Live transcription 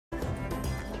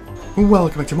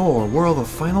Welcome back to more World of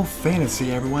Final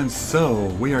Fantasy, everyone. So,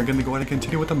 we are going to go ahead and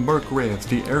continue with the Murkrifts,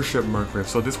 the Airship Murkrifts.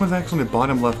 So this one's actually in the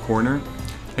bottom left corner.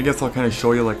 I guess I'll kind of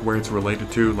show you like where it's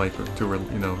related to, like, so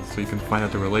you can find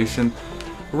out the relation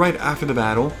right after the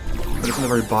battle. But it's in the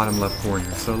very bottom left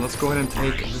corner. So let's go ahead and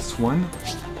take this one.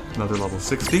 Another level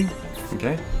 60.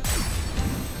 Okay.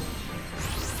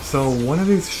 So one of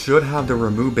these should have the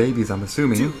remove babies, I'm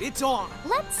assuming. Dude, it's on.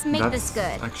 Let's make this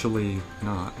good. Actually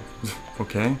not.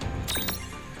 Okay.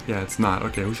 Yeah, it's not.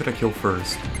 Okay, who should I kill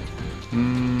first?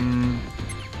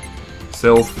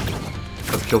 Sylph.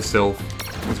 Let's kill Sylph.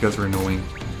 Those guys are annoying.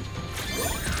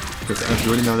 Because as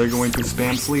you already know, they're going to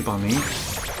spam sleep on me.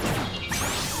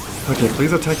 Okay,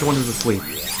 please attack the one who's asleep.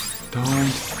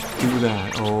 Don't do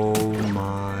that. Oh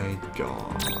my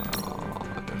god.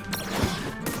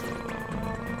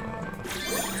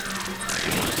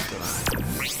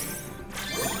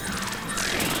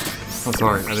 Oh,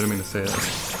 sorry, I didn't mean to say that.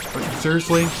 But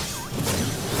seriously?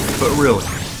 But really?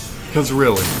 Cause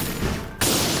really?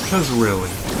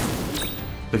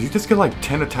 Did you just get like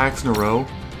 10 attacks in a row?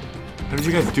 How did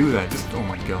you guys do that? Just, oh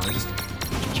my god, just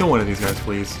kill one of these guys,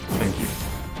 please. Thank you.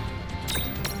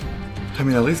 I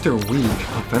mean, at least they're weak,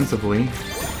 offensively.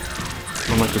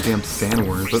 Unlike the damn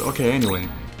sandworms, but okay, anyway.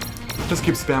 Just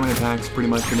keep spamming attacks, pretty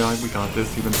much, you know, we got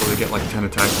this, even though they get like 10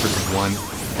 attacks versus 1.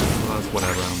 Well, that's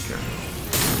whatever, I don't care.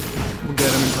 We'll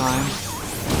get him in time.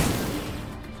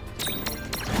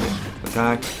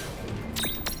 Attack.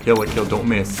 Kill it, kill, don't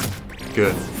miss.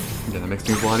 Good. Yeah, that makes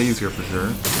things a lot easier for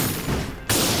sure.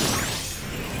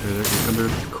 Here come their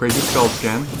crazy spells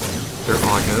again. They're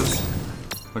Agas.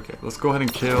 Okay, let's go ahead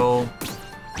and kill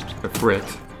the Frit.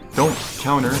 Don't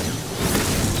counter,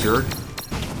 jerk.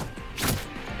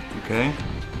 Okay.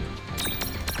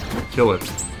 Kill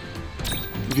it.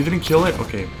 You didn't kill it?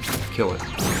 Okay, kill it.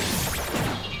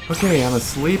 Okay, I'm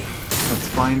asleep. That's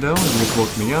fine though. You just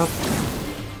woke me up.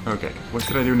 Okay, what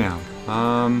should I do now?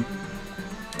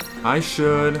 I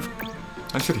should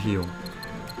heal.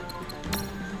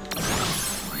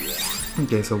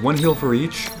 Okay, so 1 heal for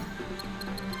each.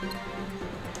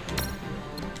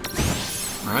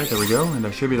 Alright, there we go. And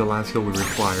that should be the last heal we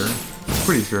require.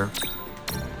 Pretty sure.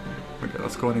 Okay,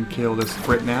 let's go ahead and kill this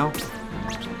Frit now.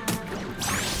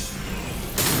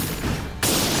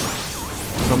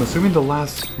 So I'm assuming the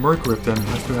last Murkrift then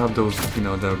has to have those, you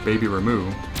know, the baby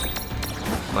remove.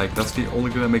 Like, that's the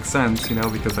only thing that makes sense, you know,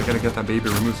 because I gotta get that baby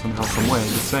removed somehow, some way,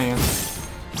 just saying.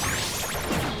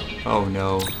 Oh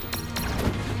no.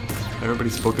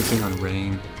 Everybody's focusing on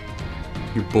Rain.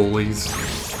 You bullies.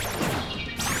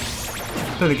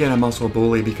 Then again, I'm also a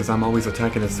bully because I'm always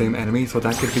attacking the same enemy, so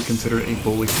that could be considered a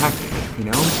bully tactic, you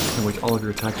know? In which all of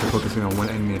your attacks are focusing on one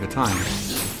enemy at a time.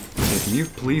 Okay, can you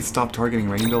please stop targeting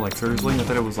Rain though? Like seriously? I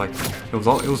thought it was like it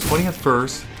was funny at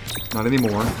first, not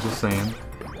anymore, just saying.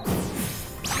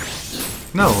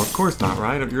 No, of course not,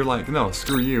 right? You're like, no,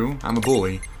 screw you, I'm a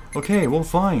bully. Okay, well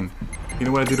fine. You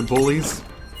know what I do to bullies?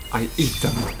 I eat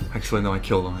them. Actually no, I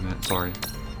kill them, I meant, sorry.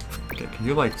 Okay, can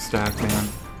you like stack, man?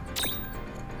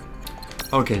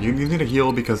 Okay, you need to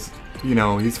heal because, you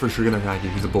know, he's for sure gonna attack you.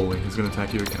 He's a bully. He's gonna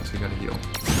attack you again, so you gotta heal.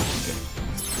 Okay.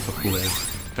 A Blizz.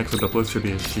 Actually, the Blizz should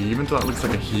be a she, even though it looks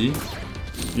like a he.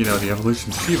 You know, the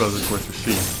evolution Shiva is, of course, a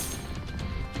she.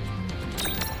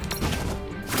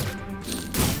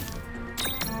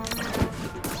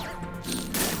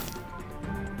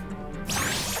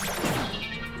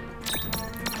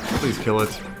 Please kill it.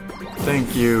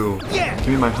 Thank you. Yeah. Give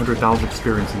me my 100,000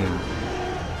 experience again.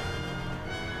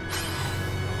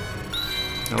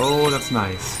 Oh, that's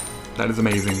nice. That is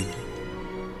amazing.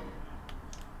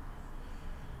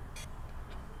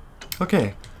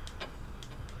 Okay.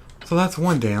 So that's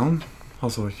one down.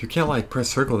 Also, you can't like press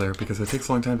circle there because it takes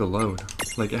a long time to load.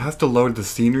 Like, it has to load the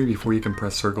scenery before you can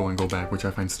press circle and go back, which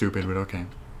I find stupid, but okay.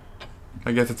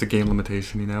 I guess it's a game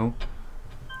limitation, you know?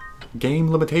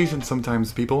 Game limitation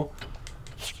sometimes, people.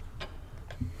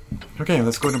 Okay,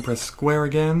 let's go ahead and press square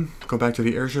again. Go back to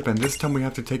the airship, and this time we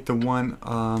have to take the one,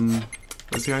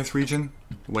 what's the ice region?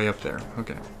 Way up there.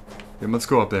 Okay. Then let's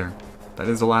go up there. That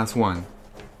is the last one.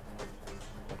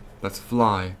 Let's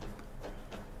fly.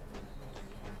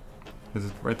 Is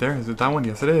it right there? Is it that one?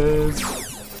 Yes, it is.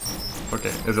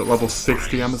 Okay. Is it level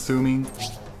 60, I'm assuming?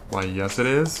 Why, yes, it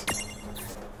is.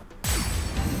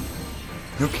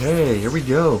 Okay, here we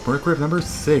go. Murkrift number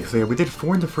 6. So yeah, we did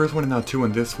 4 in the first one and now 2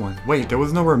 in this one. Wait, there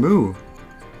was no remove.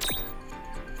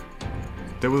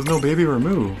 There was no baby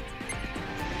remove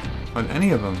on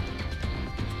any of them.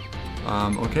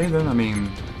 Okay then, I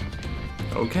mean,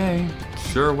 okay,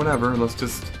 sure, whatever, let's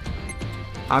just,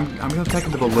 I'm gonna attack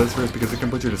into the Blizzards because it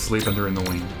can put you to sleep and they're in the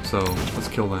wing, so let's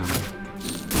kill them.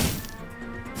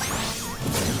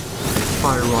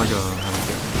 Fire Raga.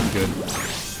 I'm good.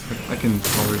 I can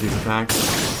tolerate these attacks.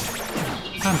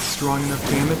 I'm strong enough,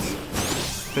 damn it.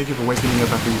 Thank you for waking me up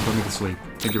after you put me to sleep.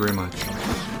 Thank you very much.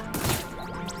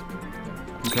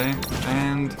 Okay,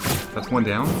 and that's one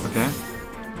down. Okay.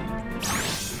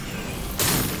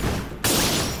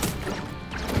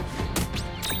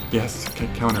 Yes, okay,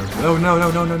 counter. Oh, no, I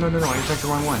attacked the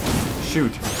wrong one.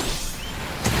 Shoot.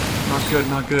 Not good,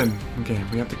 not good. Okay,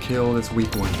 we have to kill this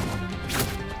weak one.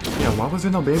 Yeah, why was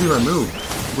there no baby remove?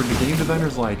 Were the game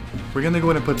designers like, we're gonna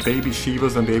go in and put baby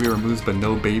Shivas and baby removes, but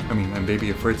no baby, and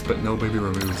baby Ifrits, but no baby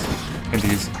removes. And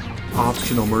these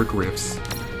optional Murkrifts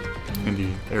in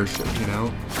the airship, you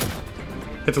know?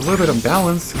 It's a little bit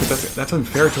unbalanced, because that's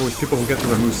unfair towards people who get to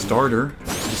remove starter.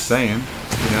 Just saying,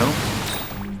 you know?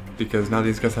 Because now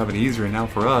these guys have it easier, and now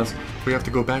for us, we have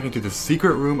to go back into the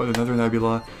secret room of the Nether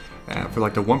Nebula for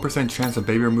like the 1% chance of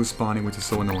baby remove spawning, which is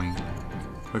so annoying.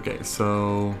 Okay,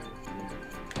 so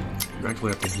you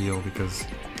actually have to heal because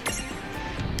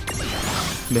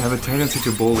they have a tendency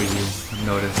to bully you. I've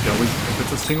noticed. If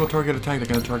it's a single target attack, they're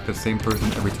gonna target the same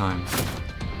person every time,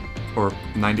 or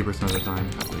 90% of the time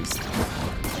at least.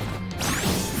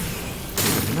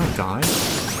 Wait, did he not die?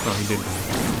 Oh, he did die.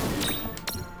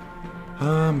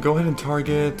 Go ahead and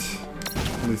target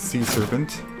the Sea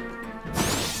Serpent.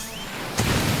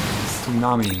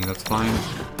 Tsunami, that's fine.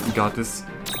 You got this.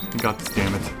 You got this,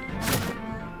 damn it.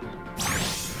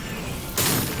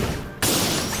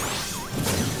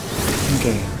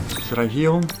 Okay, should I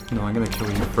heal? No, I'm gonna kill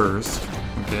you first.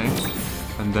 Okay.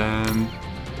 And then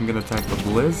I'm gonna attack the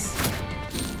Blizz.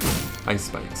 Ice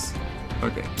Spikes.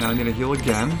 Okay, now I need to heal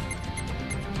again.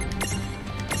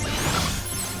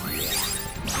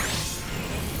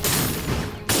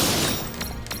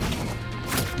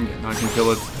 Okay, now I can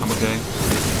kill it. I'm okay.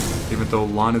 Even though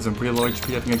Lon is in pretty low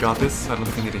HP, I think I got this. I don't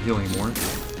think I need to heal anymore.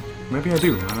 Maybe I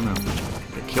do, I don't know.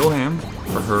 Okay, kill him,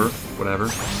 or her, whatever.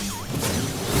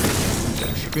 Okay,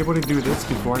 I should be able to do this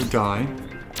before I die.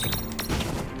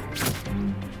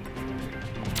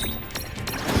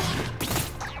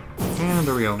 And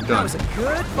there we go, done.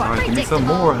 Alright, give me some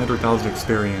more 100,000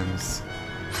 experience.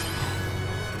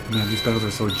 Man, these battles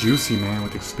are so juicy, man,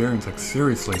 with experience, like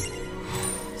seriously.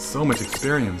 So much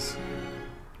experience.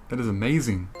 That is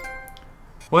amazing.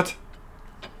 What?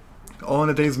 All in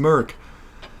a day's Murk.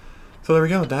 So there we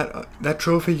go. That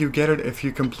trophy, you get it if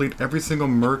you complete every single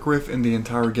Murkrift in the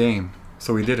entire game.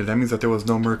 So we did it. That means that there was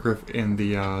no Murkrift in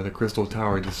the Crystal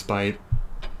Tower, despite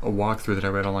a walkthrough that I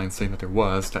read online saying that there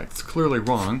was. That's clearly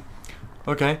wrong.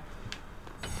 Okay.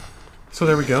 So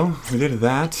there we go. We did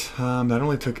that. That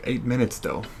only took 8 minutes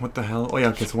though. What the hell? Oh yeah,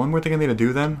 okay, so one more thing I need to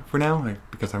do then, for now,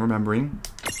 because I'm remembering.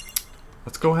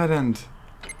 Let's go ahead and...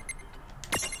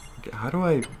 Okay, how do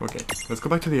I... Okay, let's go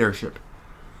back to the airship.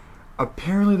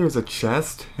 Apparently there's a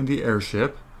chest in the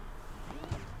airship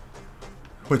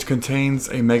which contains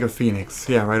a Mega Phoenix.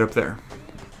 Yeah, right up there.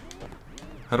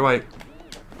 How do I...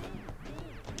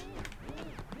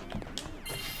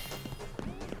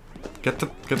 Get the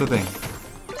thing.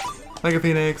 Mega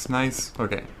Phoenix, nice.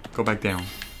 Okay, go back down.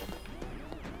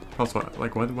 Also,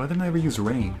 like, why didn't I ever use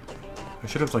rain? I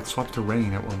should have, like, swapped to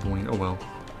rain at one point. Oh well.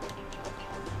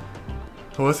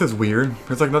 Oh, this is weird.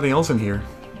 There's like nothing else in here.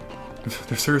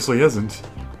 There seriously isn't.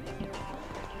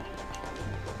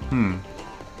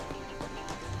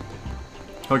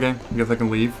 Okay, I guess I can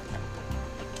leave.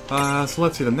 So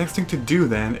let's see, the next thing to do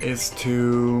then is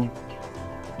to...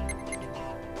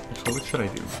 Actually, what should I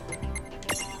do?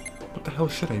 What the hell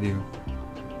should I do?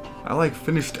 I like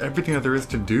finished everything that there is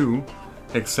to do,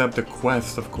 except the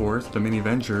quest, of course, the mini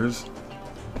ventures.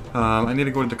 I need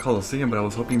to go into Coliseum, but I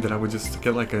was hoping that I would just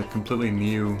get like a completely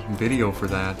new video for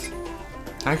that.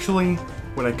 Actually,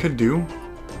 what I could do...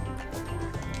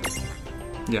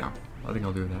 Yeah, I think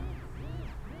I'll do that.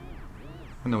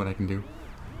 I know what I can do.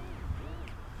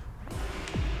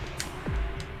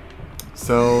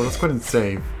 So, let's go ahead and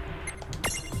save.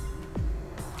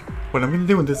 What I'm going to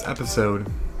do in this episode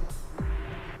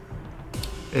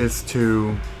is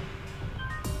to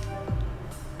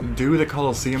do the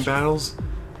Coliseum battles,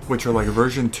 which are like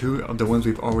version 2 of the ones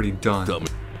we've already done.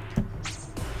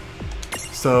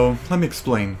 So, let me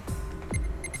explain.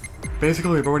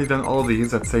 Basically, we've already done all of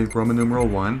these that say Roman numeral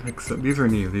 1, except these are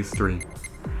new, these 3,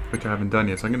 which I haven't done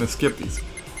yet, so I'm going to skip these.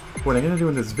 What I'm going to do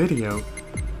in this video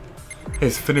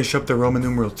is finish up the Roman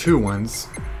numeral 2 ones,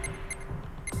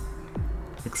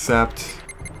 except,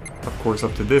 of course,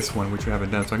 up to this one, which we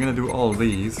haven't done. So I'm going to do all of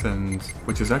these, and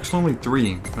which is actually only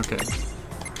 3. Okay.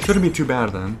 Shouldn't be too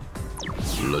bad then.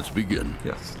 Let's begin.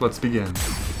 Yes, let's begin.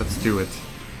 Let's do it.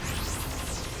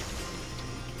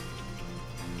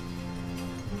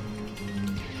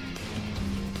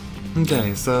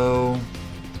 Okay, so...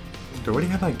 do I already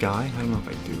have that guy? I don't know if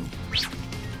I do.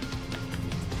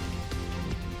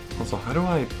 Also, how do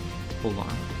I... hold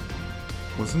on.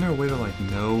 Wasn't there a way to, like,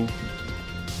 know...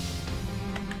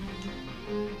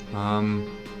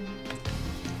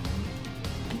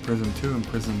 Prison 2 and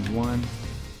Prison 1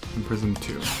 and Prison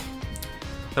 2.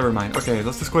 Never mind. Okay,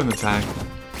 let's just go ahead and attack.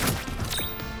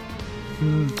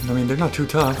 I mean, they're not too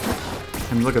tough.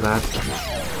 I mean, look at that.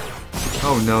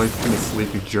 Oh no, he's gonna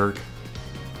sleep, you jerk.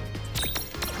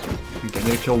 Okay, I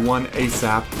need to kill one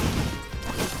ASAP.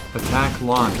 Attack,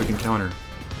 launch, we can counter.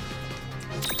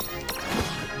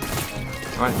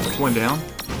 Alright, that's one down.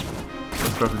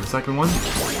 Let's go for the second one.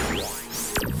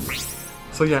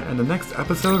 So yeah, in the next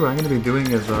episode, what I'm going to be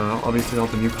doing is obviously all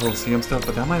the new Coliseum stuff,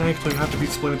 but that might actually have to be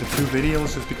split into 2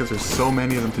 videos just because there's so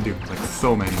many of them to do. Like,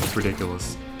 so many. It's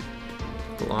ridiculous.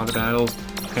 A lot of battles,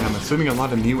 and I'm assuming a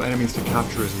lot of new enemies to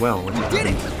capture as well, which I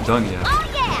haven't done yet. Oh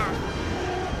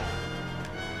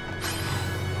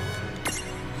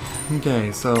yeah!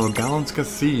 Okay, so Balanska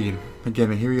Seed.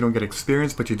 Again, here you don't get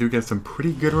experience, but you do get some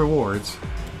pretty good rewards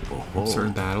from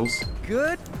certain battles.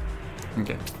 Good.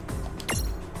 Okay.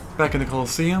 Back in the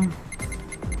Coliseum.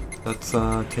 Let's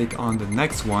take on the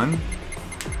next one.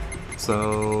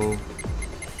 So...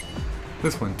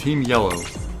 this one, Team Yellow.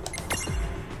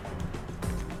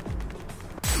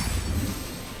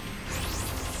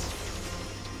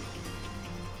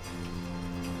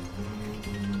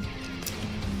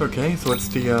 Okay, so it's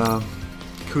the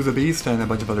Kuza Beast and a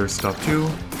bunch of other stuff too.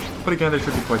 But again, they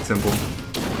should be quite simple.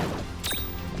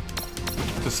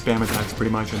 Just spam attacks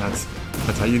pretty much, and that's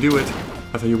how you do it.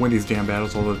 That's how you win these damn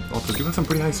battles. Also, doing some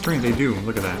pretty high strain, they do.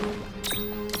 Look at that.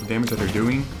 The damage that they're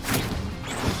doing.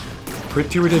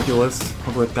 Pretty ridiculous.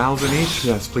 Over 1,000 each.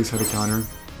 Yes, please have a counter.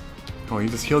 Oh, you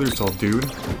just healed yourself, dude.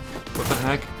 What the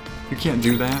heck? You can't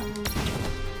do that.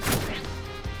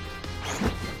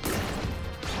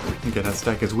 Okay, that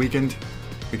stack is weakened.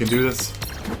 We can do this.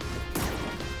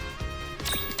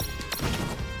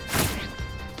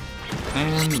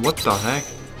 And what the heck?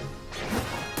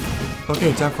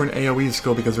 Okay, time for an AoE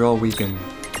skill because they're all weakened.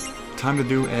 Time to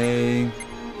do a...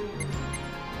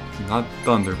 not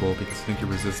Thunderbolt because I think you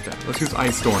resist that. Let's use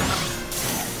Ice Storm.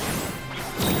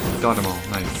 Got them all.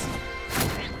 Nice.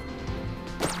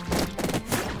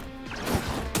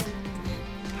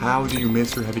 How do you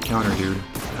miss your heavy counter, dude?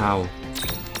 How?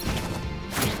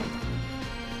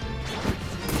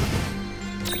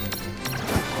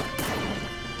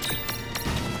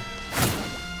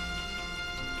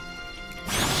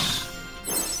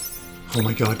 Oh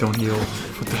my god, don't heal.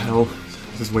 What the hell?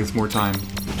 Just waste more time.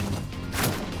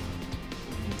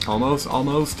 Almost,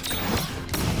 almost.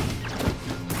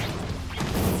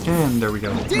 And there we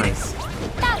go. Nice.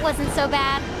 That wasn't so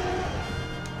bad.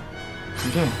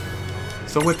 Okay.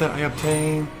 So with that, I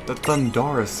obtain the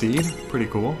Thundara Seed. Pretty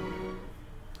cool.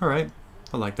 Alright.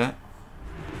 I like that.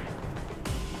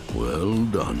 Well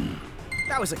done.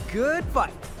 That was a good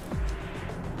fight.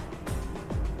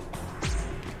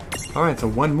 Alright, so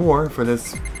one more for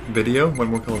this video. One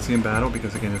more Coliseum battle,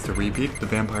 because again, it's a repeat, the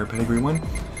Vampire Pedigree one.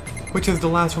 Which is the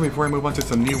last one before I move on to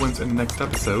some new ones in the next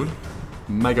episode.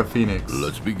 Mega Phoenix.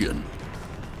 Let's begin.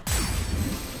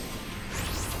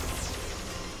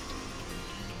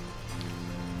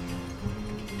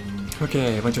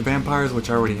 Okay, a bunch of vampires, which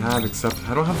I already have, except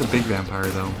I don't have the big vampire,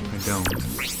 though. I don't.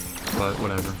 But,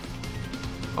 whatever.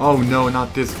 Oh, no,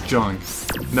 not this junk.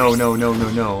 No, no, no, no,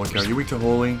 no. Okay, are you weak to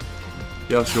Holy?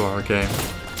 Yes, you are. Okay.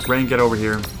 Rain, get over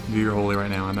here. Do your Holy right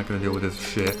now. I'm not gonna deal with this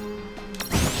shit.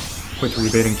 Quick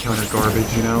rebate and counter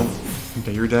garbage, you know?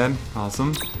 Okay, you're dead.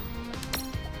 Awesome.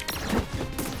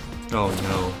 Oh,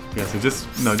 no. Yeah, so just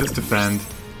defend.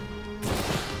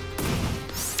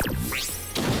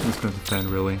 I'm just gonna defend,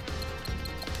 really.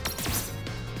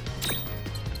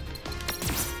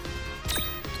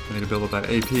 I need to build up that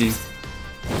AP.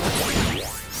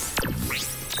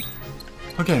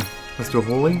 Okay, let's do a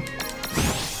Holy.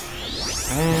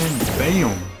 And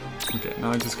bam! Okay,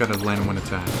 now I just gotta land one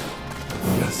attack.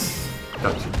 Yes,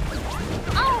 gotcha.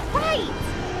 Alright!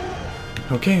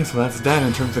 Okay, so that's that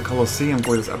in terms of Coliseum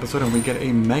for this episode, and we get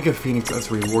a Mega Phoenix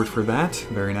as a reward for that.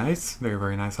 Very nice. Very,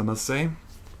 very nice, I must say.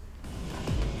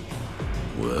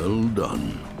 Well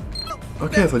done.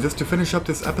 Okay, so just to finish up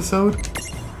this episode,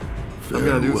 I'm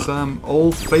gonna do some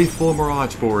Old Faithful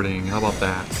Mirage boarding. How about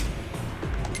that?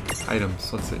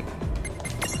 Items, let's see.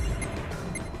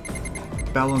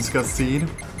 Balanska Seed.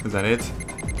 Is that it?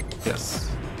 Yes.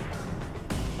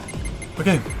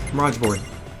 Okay, Mirage board.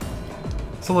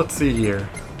 So let's see here.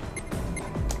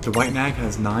 The White Nag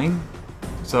has 9.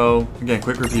 So, again,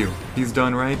 quick review. He's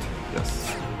done, right?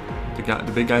 Yes.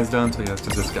 The big guy's done, so yeah, it's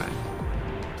just this guy.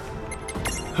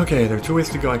 Okay, there are two ways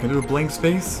to go. I can do a blank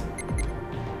space,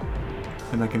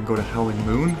 and I can go to Howling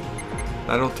Moon.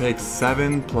 That'll take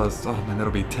 7 plus, oh man,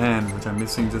 that'll be 10, which I'm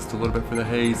missing just a little bit for the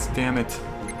haze, damn it.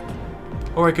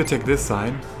 Or I could take this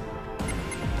side.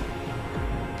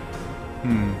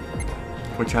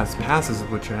 Which has passes,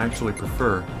 which I actually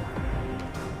prefer.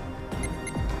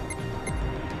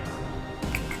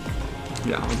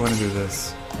 Yeah, I'm going to do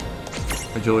this.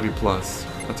 Agility plus.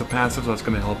 That's a passive, so that's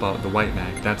going to help out the white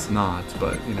mag. That's not,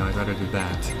 but, you know, I'd rather do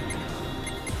that.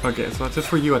 Okay, so that's it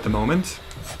for you at the moment.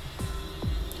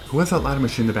 Who has that ladder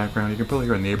machine in the background? You can probably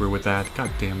hear a neighbor with that. God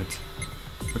damn it.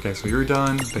 Okay, so you're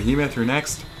done. Behemoth, you're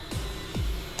next.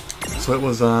 So it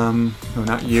was, no,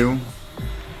 not you.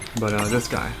 But, this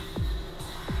guy.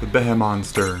 The Behe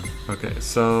Monster. Okay,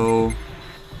 so...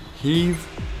 Heave.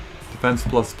 Defense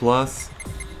plus plus.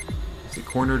 Is it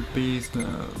Cornered Beast?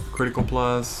 Critical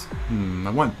plus. I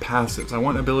want passives. I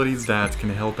want abilities that can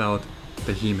help out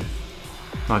Behemoth.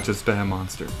 Not just Behe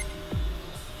Monster.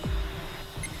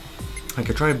 I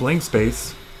could try Blank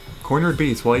Space. Cornered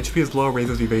Beast. While HP is low,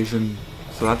 raises evasion.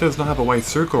 So that does not have a white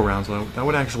circle around, so that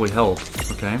would actually help.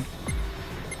 Okay.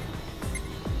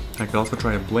 I could also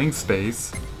try a Blank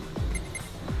Space.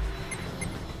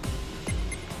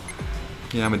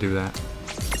 Yeah, I'm gonna do that.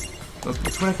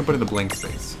 That's what I can put in the Blank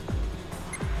Space.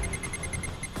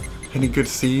 Any good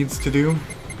seeds to do?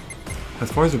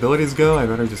 As far as abilities go, I'd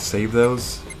rather just save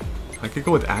those. I could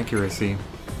go with Accuracy.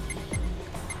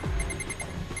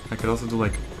 I could also do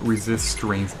like Resist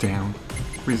Strength down.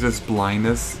 Resist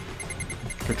Blindness.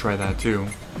 Could try that too.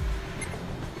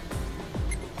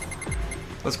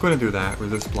 Let's go ahead and do that.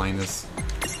 Resist Blindness.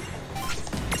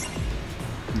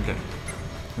 Okay.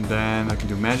 And then I can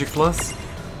do Magic Plus.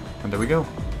 And there we go.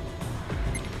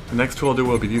 The next two I'll do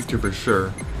will be these two for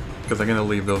sure. Because I'm going to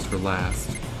leave those for last.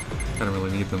 I don't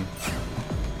really need them.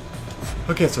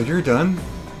 Okay, so you're done.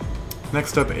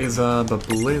 Next up is the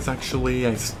Blizz. Actually,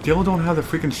 I still don't have the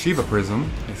freaking Shiva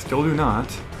Prism. I still do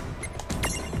not.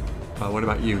 What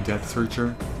about you, Death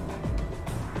Searcher?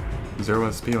 0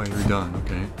 SP, oh, you're done,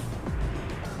 okay.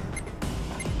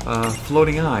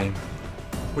 Floating Eye.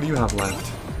 What do you have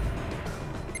left?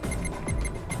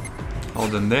 All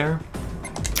done there.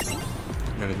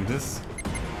 Gotta do this.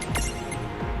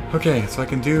 Okay, so I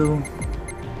can do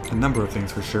a number of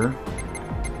things for sure.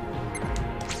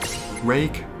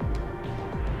 Rake.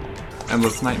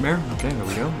 Endless Nightmare. Okay, there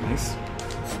we go. Nice.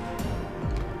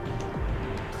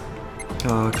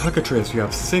 Cockatrice, you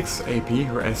have 6 AP,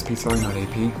 or SP, sorry, not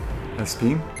AP.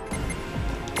 SP.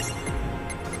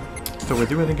 So with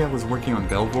you, I think I was working on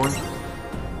Belvor.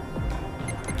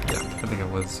 Yeah, I think I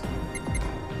was.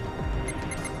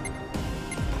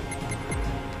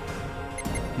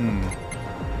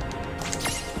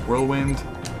 Whirlwind.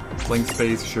 Blank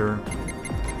Space, sure.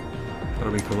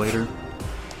 That'll be for later.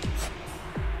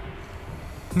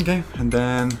 Okay, and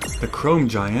then the Chrome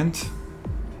Giant.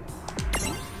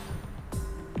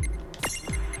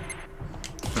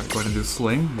 Alright, go ahead and do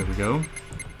Sling, there we go.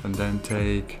 And then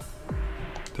take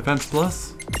Defense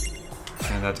Plus.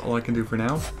 And that's all I can do for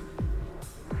now.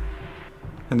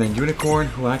 And then Unicorn,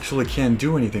 who actually can't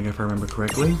do anything if I remember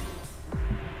correctly.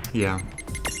 Yeah.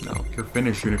 No, you're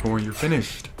finished, Unicorn, you're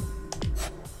finished.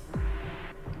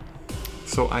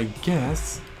 So I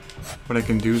guess what I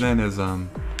can do then is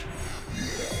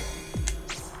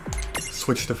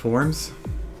switch the forms.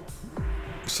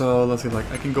 So let's see, like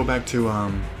I can go back to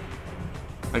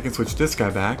I can switch this guy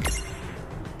back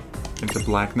into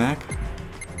Black Knack.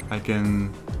 I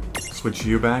can switch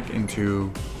you back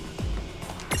into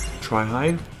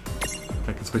Tri-Hide.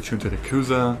 I can switch you into the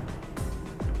Kuza.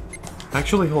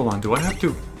 Actually, hold on, do I have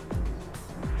to?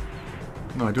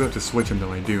 No, I do have to switch him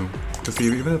though, I do. Because see,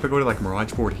 even if I go to like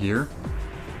Mirage Board here,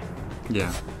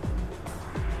 yeah.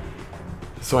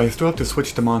 So I still have to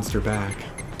switch the monster back.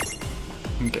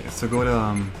 Okay, so go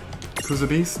to Kuza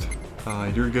Beast.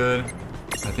 You're good.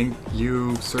 I think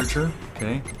you Searcher.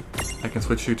 Okay. I can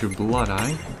switch you to Blood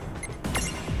Eye.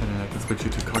 And then I can switch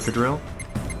you to Cockadrill.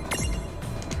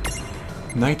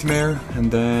 Nightmare,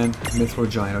 and then Mithril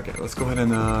Giant. Okay, let's go ahead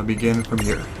and begin from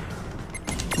here.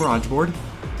 Mirage Board.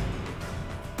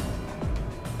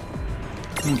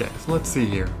 Okay, so let's see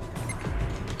here.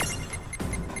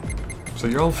 So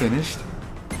you're all finished.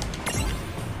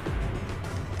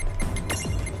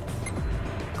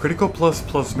 Critical plus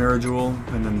plus Marajewel,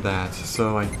 and then that.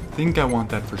 So I think I want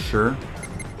that for sure.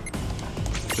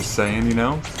 Just saying, you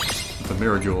know. It's a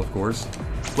Marajewel, of course.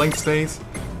 Blank Space.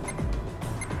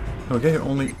 Okay,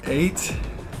 only 8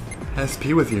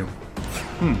 SP with you.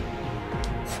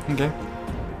 Okay.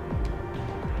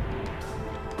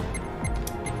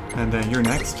 And then you're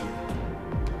next.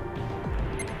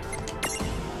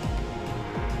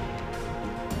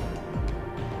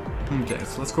 Okay,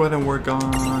 so let's go ahead and work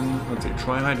on, let's see,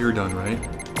 Tri-Hide, you're done, right?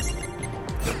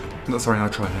 Yep. No, sorry,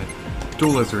 not Tri-Hide.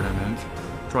 Dual Lizard, I meant.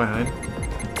 Tri-Hide.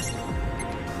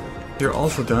 You're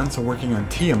also done, so working on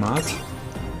Tiamat.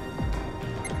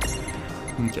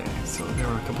 Okay, so there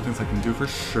are a couple things I can do for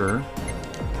sure.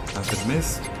 Acid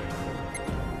Mist.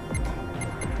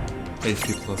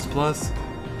 HP++.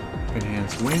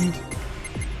 Enhanced Wind.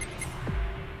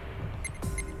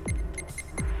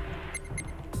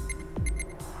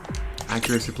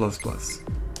 Accuracy++.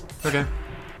 Okay.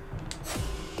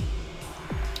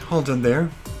 All done there.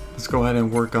 Let's go ahead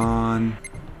and work on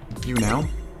you now.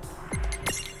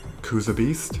 Kuza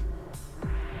Beast.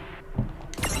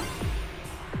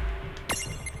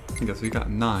 Okay, so you got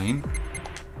 9. Go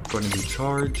ahead and do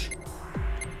charge.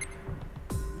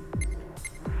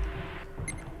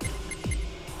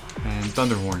 And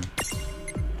Thunderhorn.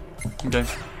 Okay.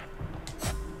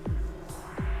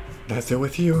 That's it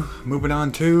with you. Moving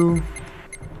on to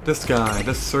this guy,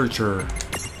 the Searcher.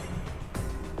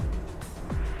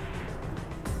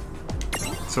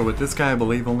 So with this guy, I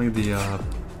believe only the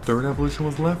third evolution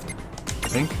was left, I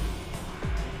think.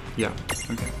 Yeah,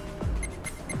 okay.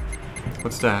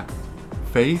 What's that?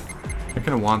 Faith? I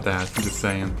kinda want that, I'm just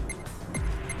saying.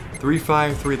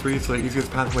 3-5, 3-3, so the easiest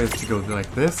pathway is to go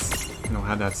like this. And I'll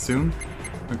have that soon.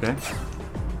 Okay.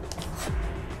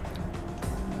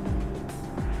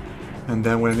 And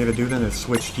then what I need to do then is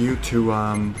switch you to,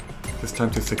 this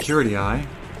time to Security Eye.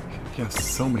 You have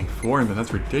so many forms, and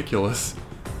that's ridiculous.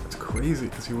 That's crazy,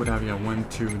 because you would have, yeah, 1,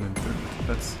 2, and then 3.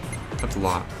 That's a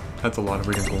lot. That's a lot of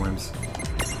reading forms.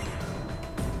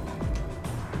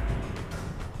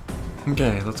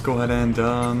 Okay, let's go ahead and,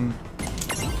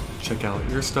 check out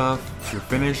your stuff. You're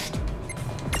finished.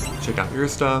 Check out your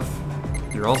stuff.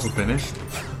 You're also finished.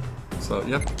 So,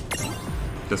 yep.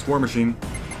 This War Machine.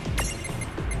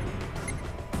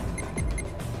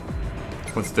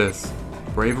 What's this?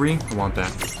 Bravery? I want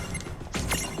that.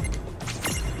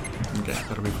 Okay,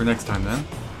 that'll be for next time then.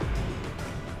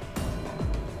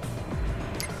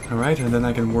 Alright, and then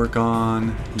I can work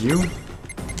on you.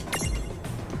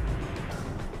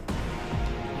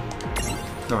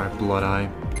 Alright, Blood Eye.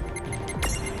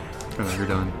 Oh, you're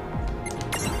done.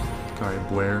 Alright,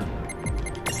 Blair.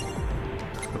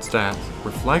 What's that?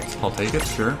 Reflect? I'll take it,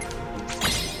 sure.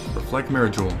 Reflect Mirror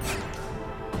Jewel.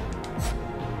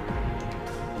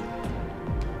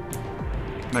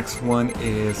 Next one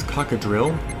is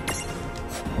Cockadrill.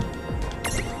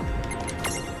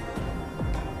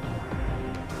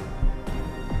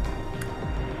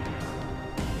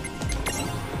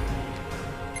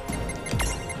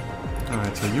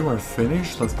 Alright, so you are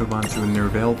finished. Let's move on to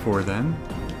Nervale 4 then.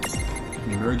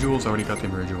 The Mirror Jewels, already got the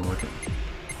Mirror Jewel, okay.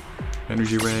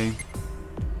 Energy Ray.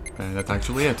 And that's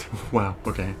actually it. Wow,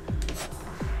 okay.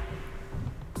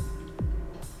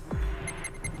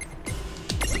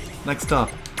 Next up,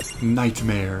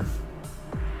 Nightmare.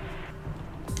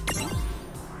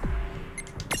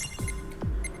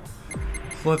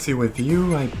 So let's see, with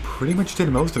you, I pretty much did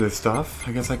most of this stuff.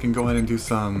 I guess I can go ahead and do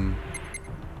some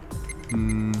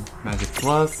Magic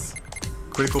Plus,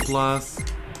 Critical Plus,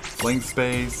 Blank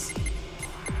Space,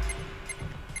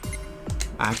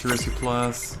 Accuracy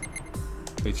Plus,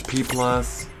 HP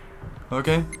Plus.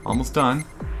 Okay, almost done.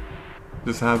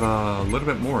 Just have a little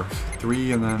bit more.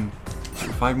 3 and then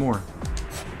 5 more.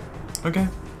 Okay.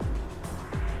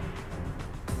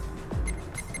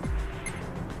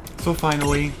 So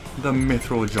finally, the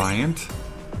Mithril Giant.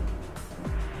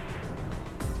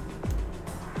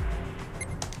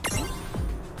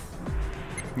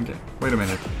 Okay, wait a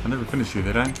minute. I never finished you,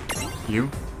 did I?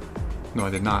 You? No, I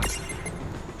did not.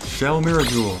 Shell Mirror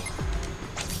Jewel.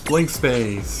 Blank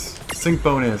Space. Sync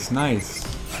bonus, nice.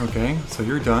 Okay, so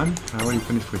you're done. I already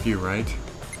finished with you, right?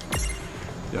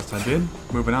 Yes, I did.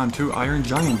 Moving on to Iron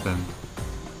Giant then.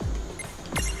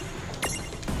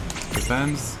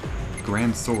 Defense.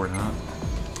 Grand Sword, huh?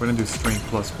 We're gonna do Strength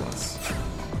plus.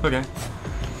 Okay.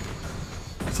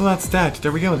 So that's that.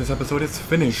 There we go. This episode is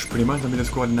finished, pretty much. Let me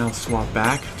just go ahead and now swap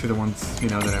back to the ones, you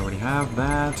know, that I already have.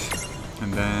 That.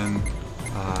 And then,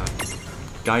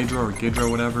 Gydra or Gidra,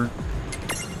 whatever.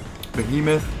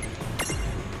 Behemoth.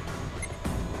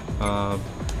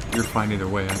 You're fine either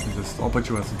way. I'll put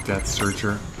you as a Death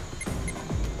Searcher.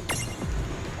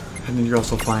 And then you're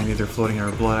also fine either Floating or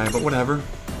Blood Eye, but whatever.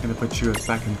 I'm gonna put you as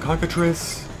back in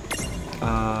Cockatrice.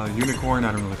 Unicorn,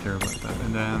 I don't really care about that.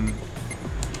 And then...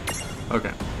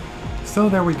 okay. So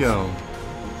there we go.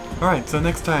 Alright, so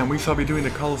next time we shall be doing the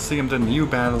Coliseum, the new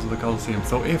battles of the Coliseum.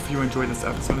 So if you enjoyed this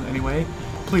episode in any way,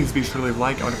 please be sure to leave a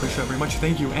like. I would appreciate it very much.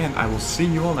 Thank you, and I will see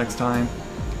you all next time.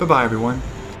 Bye-bye, everyone.